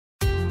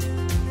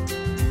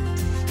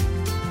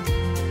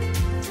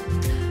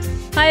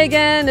Hi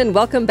again, and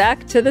welcome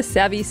back to The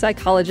Savvy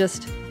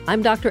Psychologist.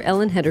 I'm Dr.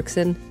 Ellen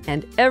Hendrickson,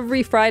 and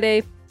every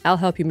Friday, I'll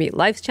help you meet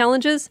life's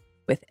challenges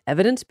with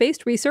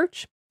evidence-based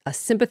research, a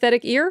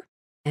sympathetic ear,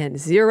 and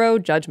zero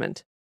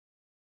judgment.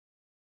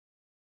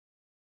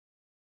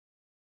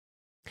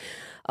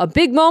 A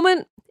big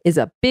moment is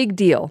a big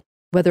deal,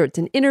 whether it's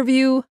an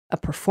interview, a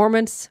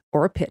performance,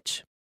 or a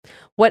pitch.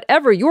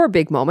 Whatever your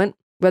big moment,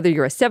 whether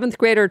you're a 7th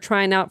grader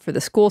trying out for the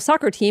school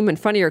soccer team in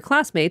front of your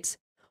classmates,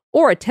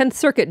 or a 10th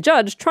Circuit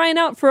judge trying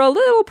out for a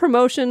little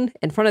promotion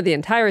in front of the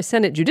entire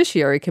Senate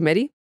Judiciary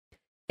Committee,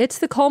 it's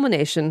the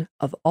culmination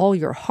of all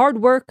your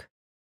hard work,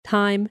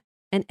 time,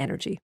 and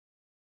energy.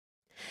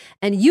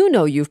 And you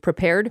know you've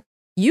prepared,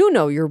 you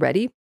know you're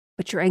ready,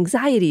 but your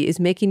anxiety is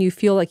making you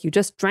feel like you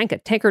just drank a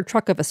tanker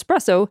truck of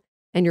espresso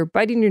and you're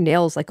biting your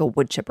nails like a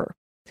wood chipper.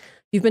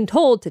 You've been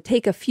told to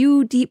take a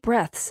few deep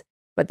breaths,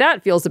 but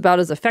that feels about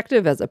as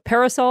effective as a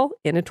parasol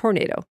in a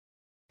tornado.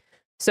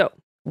 So,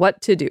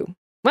 what to do?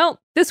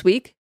 Well, this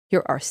week,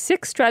 here are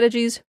 6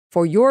 strategies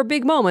for your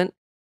big moment,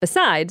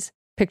 besides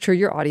picture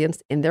your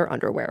audience in their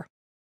underwear.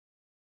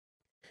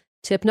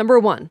 Tip number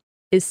 1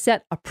 is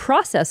set a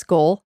process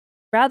goal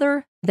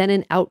rather than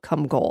an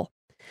outcome goal.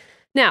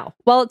 Now,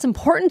 while it's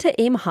important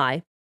to aim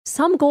high,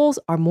 some goals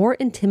are more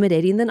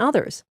intimidating than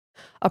others.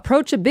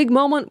 Approach a big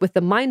moment with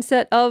the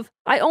mindset of,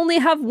 I only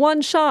have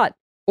one shot,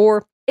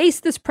 or ace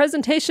this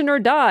presentation or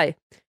die,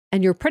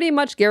 and you're pretty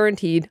much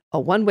guaranteed a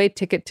one-way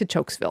ticket to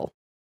Chokesville.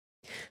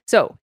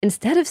 So,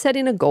 instead of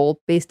setting a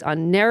goal based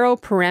on narrow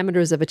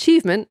parameters of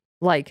achievement,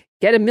 like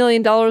get $1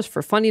 million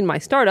for funding my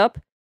startup,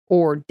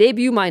 or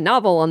debut my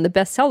novel on the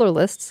bestseller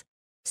lists,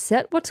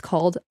 set what's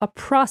called a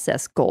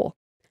process goal.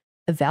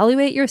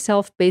 Evaluate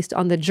yourself based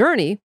on the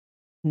journey,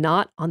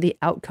 not on the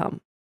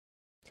outcome.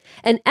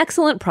 An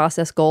excellent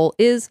process goal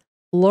is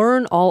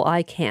learn all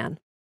I can.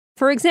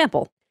 For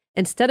example,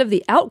 instead of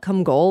the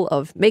outcome goal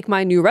of make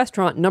my new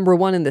restaurant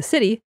 #1 in the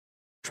city,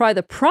 try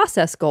the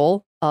process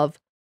goal of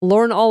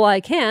learn all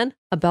I can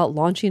about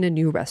launching a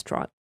new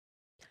restaurant.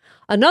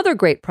 Another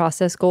great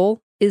process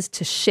goal is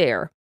to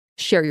share.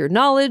 Share your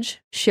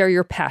knowledge, share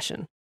your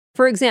passion.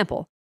 For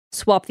example,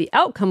 swap the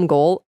outcome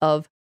goal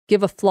of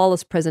give a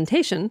flawless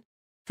presentation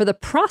for the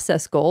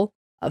process goal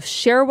of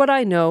share what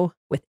I know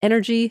with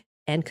energy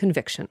and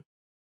conviction.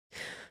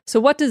 So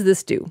what does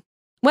this do?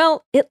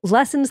 Well, it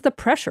lessens the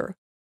pressure,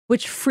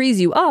 which frees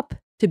you up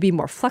to be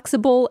more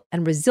flexible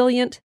and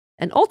resilient,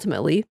 and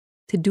ultimately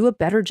to do a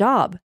better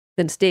job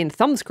than staying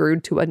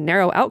thumbscrewed to a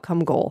narrow outcome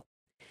goal.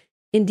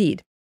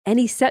 Indeed,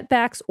 any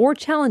setbacks or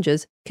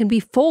challenges can be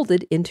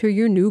folded into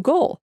your new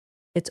goal.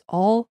 It's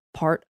all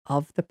part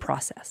of the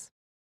process.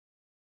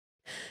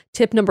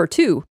 Tip number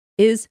 2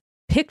 is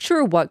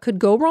picture what could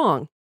go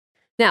wrong.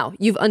 Now,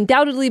 you've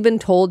undoubtedly been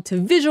told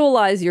to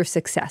visualize your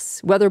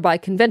success, whether by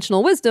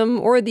conventional wisdom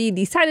or the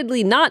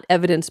decidedly not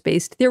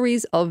evidence-based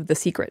theories of The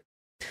Secret.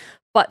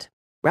 But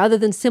rather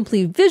than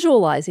simply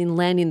visualizing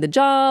landing the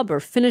job or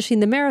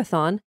finishing the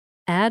marathon,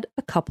 add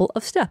a couple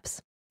of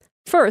steps.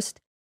 First,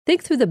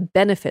 think through the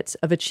benefits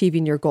of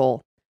achieving your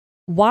goal.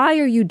 Why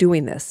are you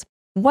doing this?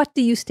 What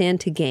do you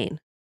stand to gain?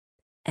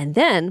 And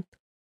then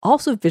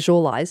also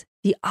visualize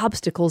the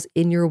obstacles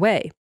in your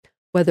way,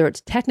 whether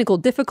it's technical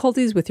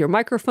difficulties with your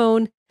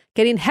microphone,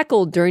 getting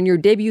heckled during your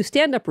debut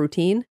stand-up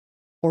routine,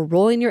 or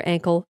rolling your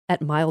ankle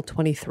at mile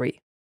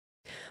 23.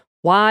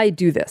 Why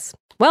do this?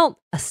 Well,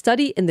 a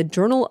study in the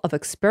Journal of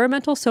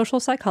Experimental Social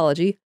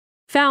Psychology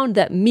found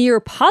that mere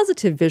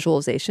positive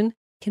visualization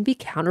can be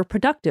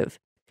counterproductive.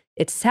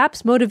 It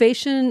saps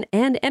motivation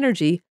and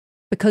energy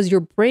because your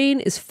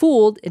brain is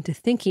fooled into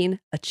thinking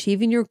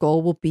achieving your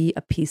goal will be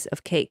a piece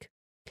of cake.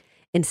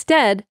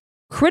 Instead,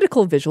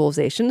 critical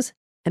visualizations,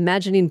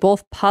 imagining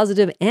both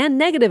positive and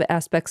negative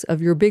aspects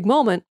of your big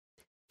moment,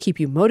 keep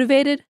you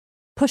motivated,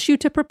 push you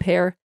to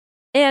prepare,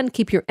 and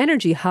keep your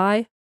energy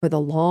high for the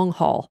long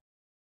haul.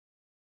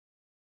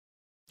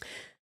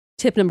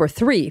 Tip number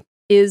 3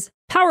 is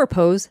power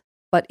pose,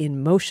 but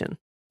in motion.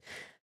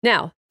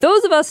 Now,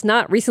 those of us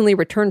not recently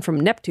returned from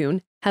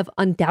Neptune have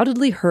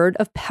undoubtedly heard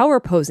of power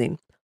posing,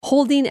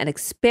 holding an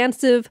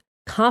expansive,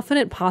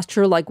 confident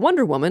posture like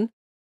Wonder Woman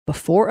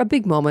before a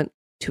big moment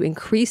to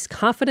increase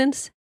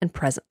confidence and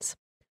presence.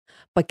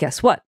 But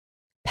guess what?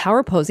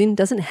 Power posing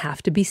doesn't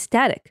have to be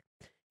static.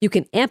 You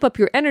can amp up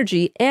your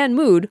energy and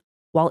mood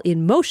while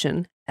in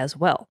motion as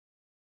well.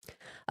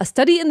 A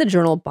study in the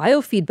journal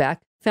Biofeedback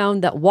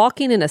found that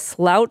walking in a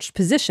slouched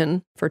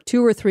position for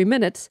 2 or 3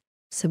 minutes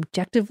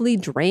subjectively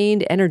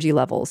drained energy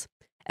levels,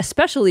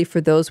 especially for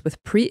those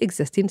with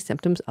pre-existing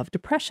symptoms of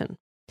depression.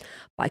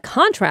 By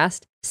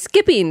contrast,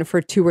 skipping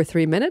for 2 or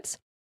 3 minutes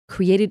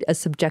created a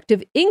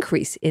subjective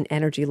increase in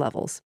energy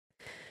levels.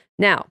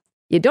 Now,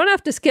 you don't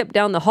have to skip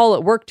down the hall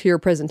at work to your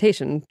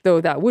presentation, though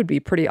that would be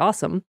pretty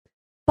awesome.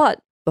 But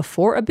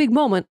before a big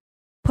moment,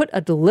 put a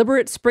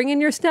deliberate spring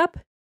in your step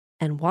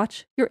and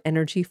watch your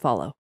energy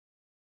follow.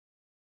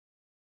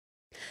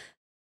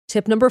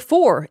 Tip number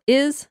 4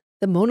 is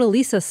the Mona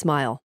Lisa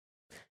smile.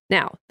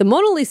 Now, the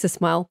Mona Lisa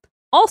smile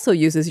also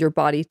uses your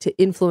body to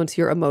influence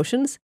your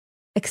emotions,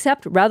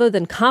 except rather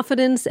than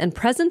confidence and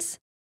presence,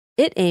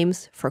 it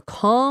aims for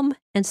calm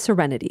and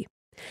serenity.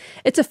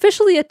 It's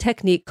officially a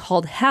technique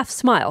called half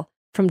smile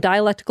from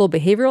dialectical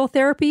behavioral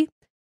therapy,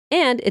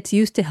 and it's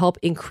used to help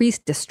increase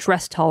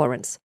distress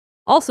tolerance,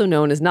 also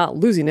known as not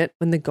losing it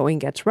when the going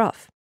gets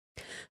rough.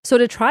 So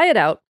to try it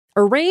out,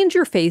 arrange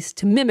your face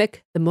to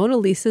mimic the Mona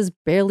Lisa's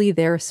barely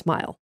there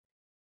smile.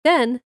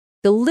 Then,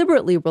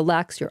 deliberately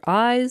relax your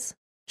eyes,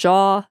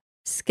 jaw,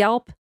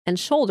 scalp, and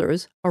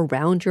shoulders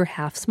around your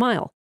half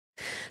smile.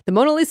 The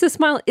Mona Lisa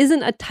smile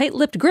isn't a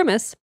tight-lipped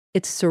grimace,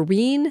 it's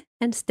serene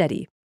and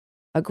steady.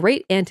 A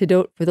great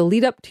antidote for the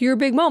lead up to your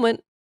big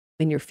moment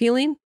when you're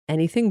feeling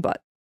anything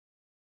but.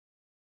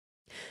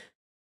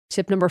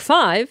 Tip number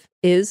 5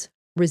 is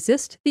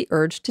resist the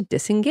urge to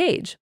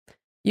disengage.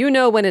 You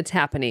know when it's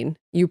happening.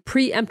 You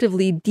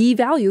preemptively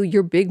devalue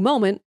your big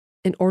moment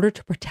in order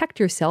to protect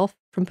yourself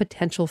from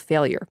potential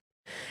failure.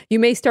 You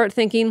may start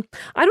thinking,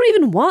 I don't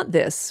even want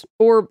this,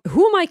 or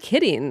who am I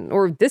kidding,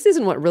 or this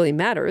isn't what really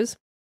matters.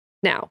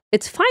 Now,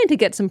 it's fine to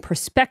get some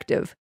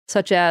perspective,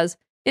 such as,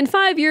 in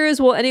 5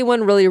 years, will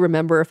anyone really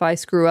remember if I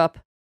screw up?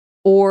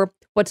 Or,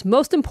 what's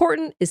most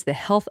important is the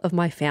health of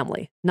my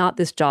family, not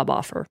this job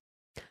offer.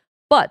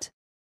 But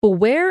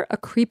beware a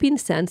creeping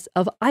sense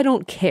of I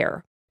don't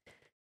care.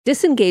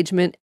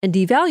 Disengagement and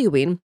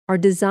devaluing are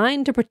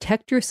designed to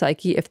protect your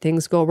psyche if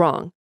things go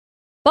wrong.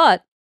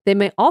 But they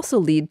may also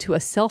lead to a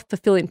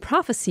self-fulfilling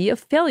prophecy of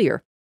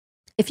failure.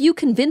 If you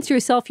convince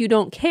yourself you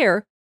don't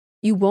care,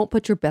 you won't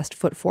put your best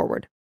foot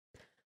forward.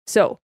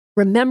 So,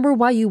 remember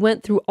why you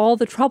went through all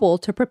the trouble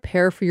to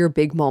prepare for your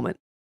big moment.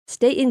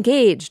 Stay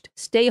engaged,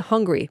 stay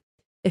hungry.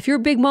 If your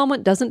big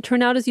moment doesn't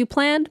turn out as you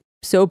planned,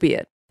 so be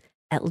it.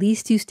 At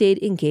least you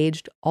stayed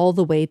engaged all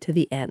the way to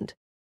the end.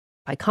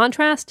 By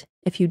contrast,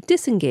 if you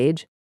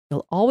disengage,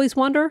 you'll always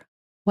wonder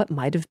what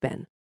might have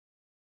been.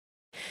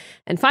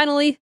 And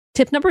finally,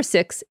 tip number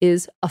 6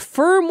 is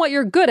affirm what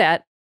you're good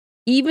at,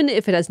 even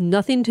if it has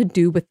nothing to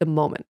do with the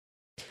moment.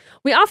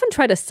 We often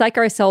try to psych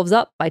ourselves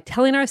up by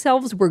telling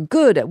ourselves we're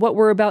good at what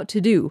we're about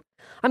to do.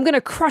 I'm going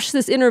to crush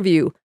this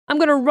interview. I'm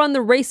going to run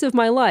the race of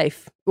my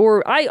life.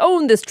 Or I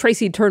own this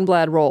Tracy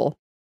Turnblad role.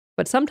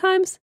 But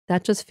sometimes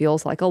that just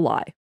feels like a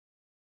lie.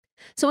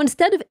 So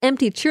instead of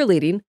empty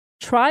cheerleading,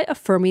 try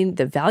affirming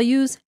the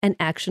values and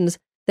actions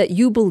that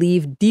you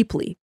believe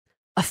deeply.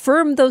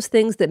 Affirm those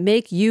things that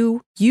make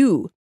you,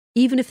 you,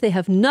 even if they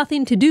have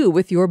nothing to do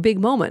with your big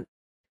moment.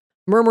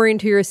 Murmuring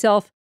to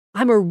yourself,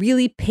 I'm a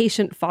really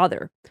patient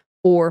father.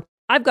 Or,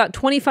 I've got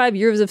 25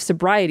 years of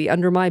sobriety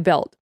under my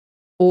belt.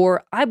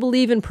 Or, I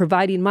believe in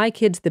providing my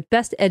kids the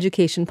best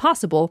education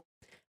possible,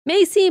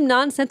 may seem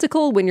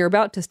nonsensical when you're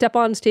about to step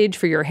on stage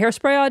for your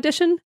Hairspray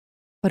audition,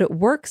 but it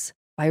works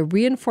by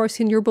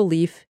reinforcing your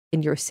belief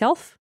in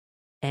yourself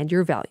and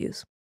your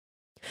values.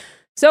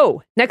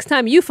 So, next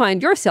time you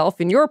find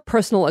yourself in your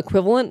personal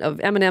equivalent of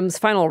Eminem's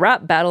final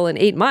rap battle in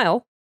 8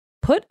 Mile,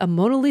 put a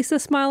Mona Lisa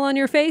smile on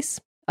your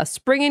face, a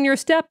spring in your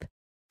step,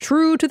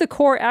 true to the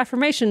core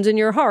affirmations in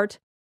your heart,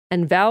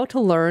 and vow to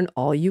learn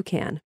all you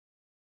can.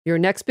 Your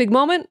next big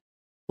moment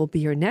will be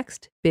your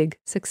next big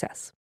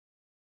success.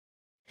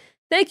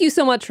 Thank you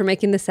so much for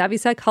making The Savvy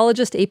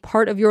Psychologist a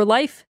part of your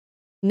life.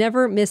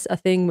 Never miss a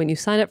thing when you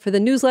sign up for the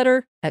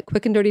newsletter at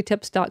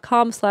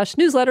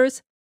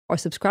quickanddirtytips.com/newsletters or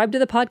subscribe to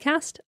the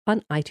podcast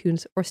on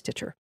iTunes or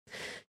Stitcher.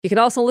 You can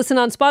also listen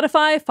on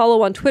Spotify,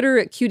 follow on Twitter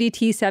at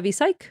QDT Savvy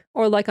Psych,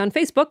 or like on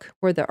Facebook,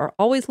 where there are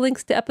always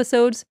links to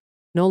episodes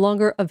no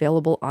longer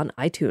available on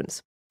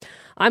iTunes.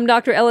 I'm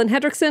Dr. Ellen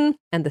Hendrickson,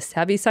 and The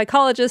Savvy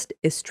Psychologist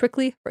is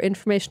strictly for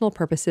informational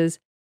purposes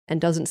and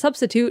doesn't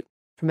substitute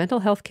for mental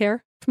health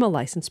care from a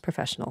licensed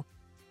professional.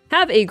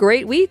 Have a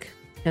great week,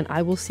 and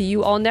I will see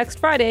you all next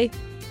Friday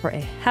for a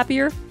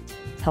happier,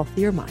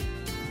 healthier mind.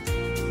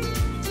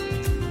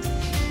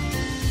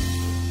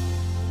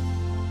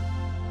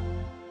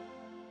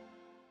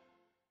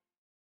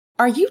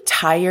 Are you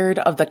tired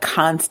of the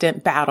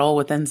constant battle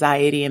with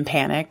anxiety and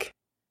panic?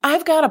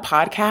 I've got a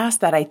podcast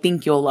that I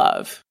think you'll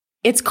love.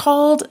 It's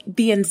called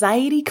The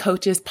Anxiety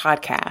Coaches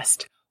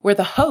Podcast, where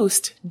the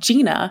host,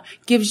 Gina,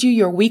 gives you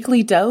your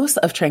weekly dose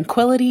of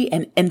tranquility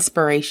and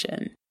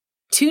inspiration.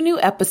 2 new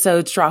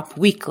episodes drop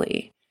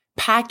weekly,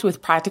 packed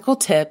with practical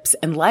tips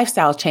and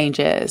lifestyle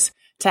changes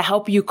to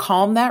help you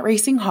calm that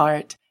racing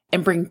heart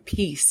and bring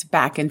peace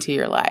back into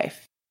your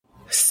life.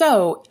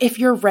 So, if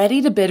you're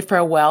ready to bid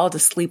farewell to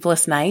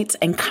sleepless nights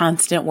and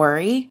constant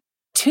worry,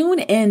 tune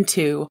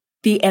into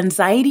the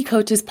Anxiety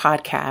Coaches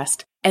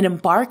Podcast and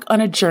embark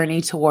on a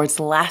journey towards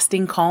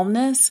lasting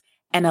calmness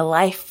and a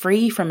life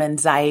free from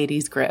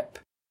anxiety's grip.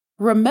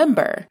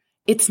 Remember,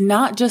 it's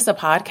not just a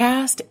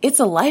podcast, it's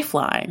a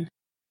lifeline.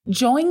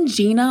 Join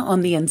Gina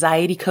on the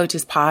Anxiety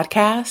Coaches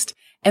Podcast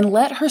and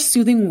let her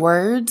soothing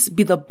words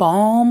be the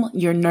balm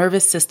your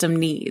nervous system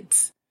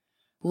needs.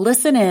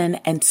 Listen in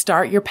and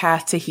start your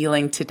path to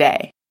healing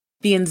today.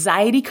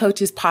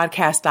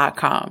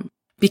 TheAnxietyCoachesPodcast.com,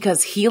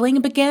 because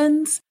healing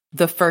begins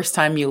the first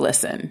time you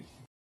listen.